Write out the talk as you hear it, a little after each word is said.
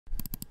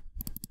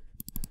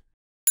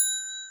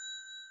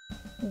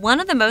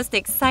One of the most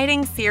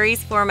exciting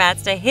series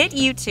formats to hit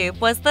YouTube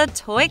was the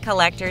Toy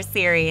Collector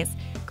series,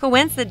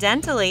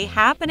 coincidentally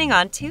happening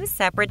on two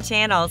separate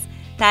channels.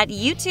 That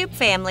YouTube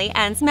Family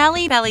and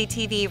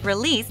SmellyBellyTV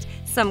released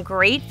some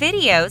great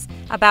videos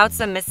about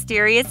some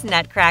mysterious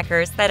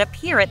nutcrackers that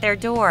appear at their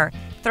door,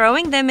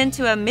 throwing them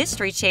into a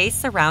mystery chase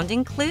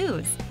surrounding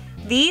clues.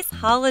 These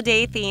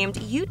holiday-themed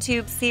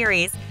YouTube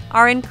series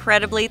are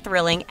incredibly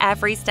thrilling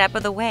every step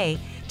of the way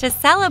to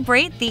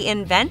celebrate the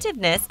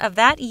inventiveness of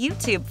that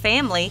YouTube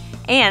family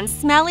and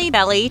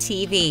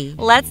SmellyBellyTV.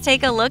 Let's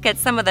take a look at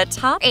some of the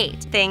top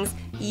 8 things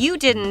you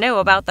didn't know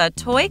about the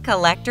Toy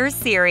Collector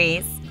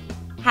series.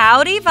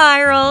 Howdy,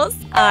 Virals!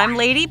 I'm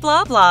Lady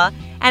Blah Blah,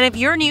 and if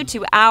you're new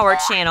to our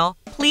channel,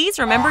 please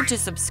remember to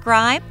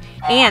subscribe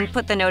and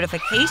put the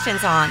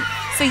notifications on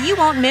so you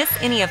won't miss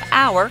any of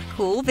our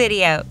cool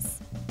videos.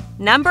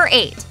 Number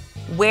 8.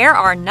 Where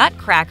are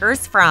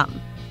nutcrackers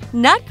from?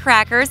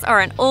 Nutcrackers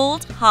are an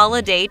old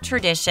holiday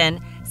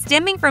tradition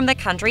stemming from the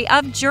country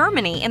of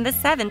Germany in the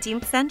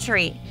 17th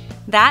century.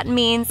 That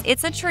means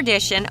it's a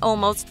tradition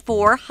almost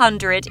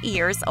 400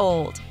 years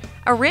old,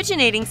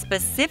 originating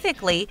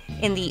specifically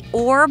in the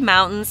Ore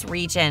Mountains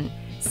region,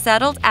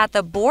 settled at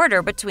the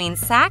border between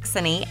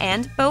Saxony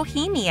and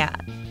Bohemia.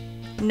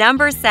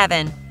 Number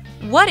 7.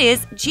 What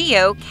is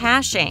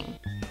geocaching?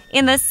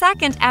 In the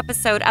second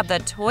episode of The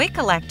Toy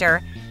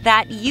Collector,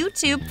 that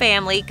YouTube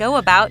family go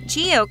about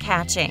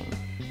geocaching.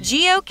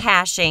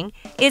 Geocaching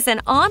is an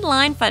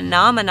online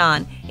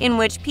phenomenon in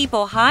which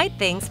people hide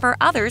things for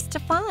others to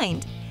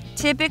find,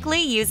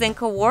 typically using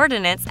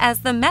coordinates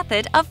as the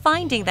method of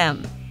finding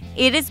them.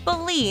 It is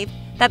believed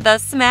that the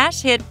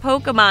smash hit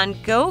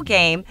Pokemon Go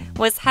game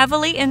was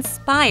heavily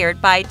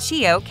inspired by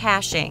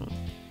geocaching.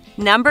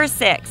 Number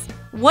 6.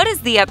 What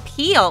is the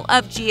appeal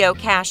of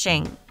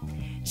geocaching?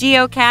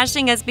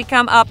 Geocaching has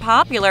become a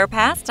popular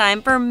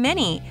pastime for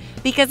many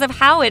because of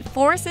how it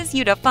forces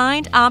you to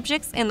find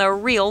objects in the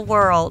real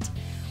world,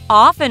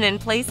 often in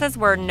places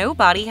where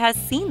nobody has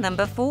seen them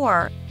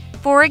before.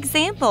 For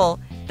example,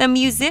 the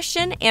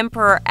musician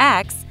Emperor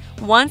X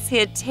once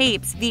hid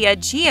tapes via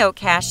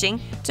geocaching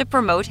to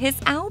promote his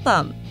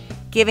album,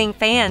 giving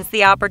fans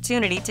the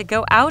opportunity to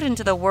go out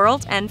into the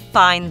world and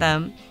find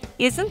them.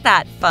 Isn't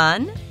that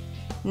fun?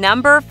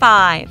 Number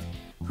 5.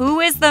 Who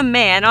is the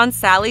man on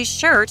Sally's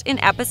shirt in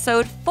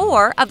episode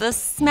 4 of the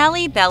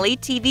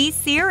SmellyBellyTV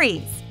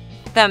series?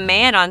 The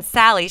man on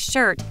Sally's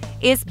shirt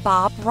is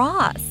Bob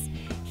Ross.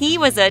 He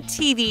was a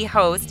TV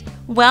host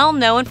well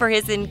known for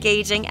his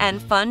engaging and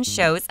fun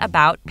shows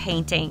about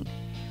painting.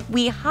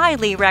 We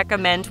highly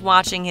recommend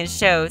watching his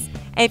shows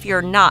if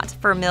you're not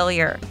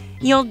familiar.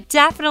 You'll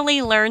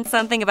definitely learn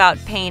something about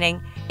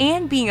painting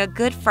and being a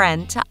good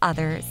friend to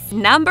others.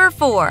 Number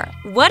 4.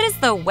 What is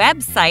the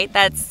website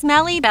that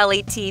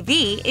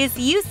SmellyBellyTV is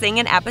using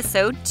in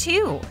episode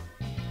 2?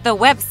 The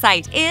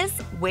website is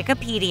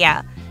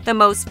Wikipedia, the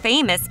most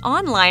famous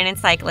online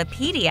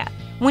encyclopedia,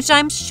 which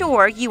I'm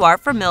sure you are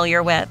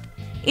familiar with.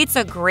 It's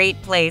a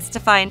great place to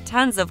find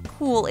tons of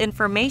cool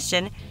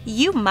information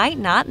you might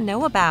not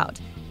know about.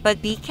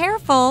 But be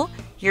careful,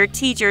 your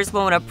teachers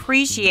won't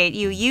appreciate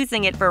you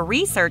using it for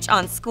research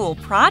on school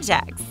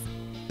projects.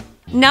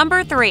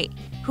 Number 3.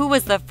 Who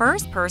was the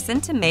first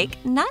person to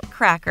make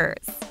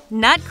nutcrackers?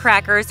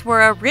 Nutcrackers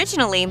were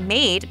originally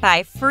made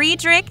by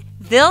Friedrich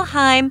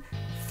Wilhelm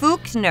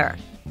Fugner,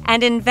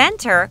 an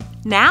inventor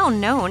now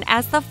known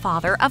as the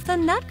father of the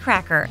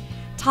nutcracker,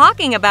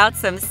 talking about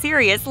some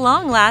serious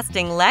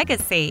long-lasting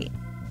legacy.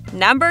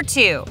 Number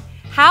 2.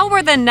 How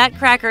were the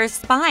nutcrackers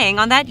spying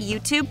on that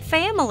YouTube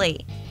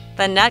family?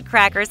 The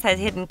nutcrackers had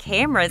hidden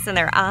cameras in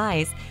their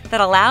eyes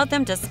that allowed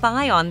them to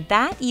spy on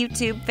that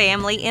YouTube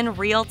family in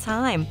real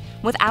time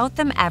without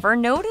them ever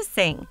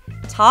noticing.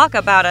 Talk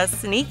about a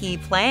sneaky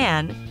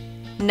plan.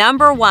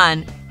 Number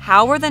 1.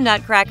 How were the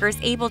nutcrackers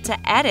able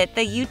to edit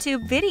the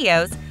YouTube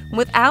videos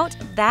without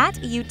that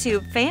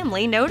YouTube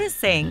family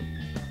noticing?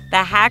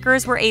 The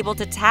hackers were able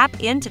to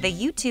tap into the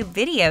YouTube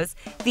videos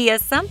via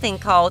something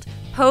called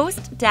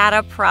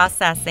post-data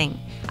processing,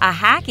 a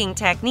hacking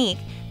technique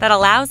that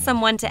allows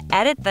someone to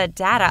edit the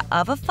data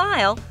of a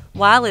file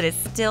while it is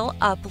still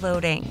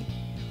uploading.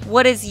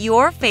 What is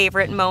your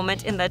favorite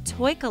moment in the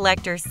Toy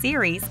Collector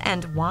series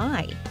and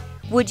why?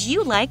 Would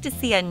you like to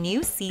see a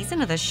new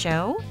season of the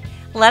show?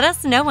 Let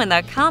us know in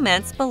the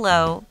comments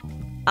below.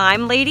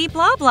 I'm Lady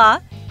Blah Blah.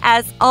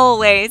 As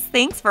always,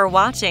 thanks for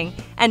watching,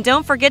 and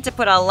don't forget to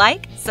put a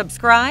like,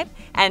 subscribe,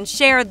 and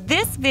share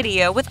this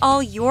video with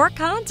all your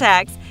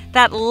contacts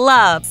that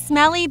love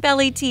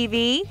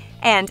SmellyBellyTV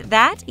and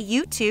that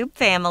YouTube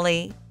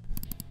family.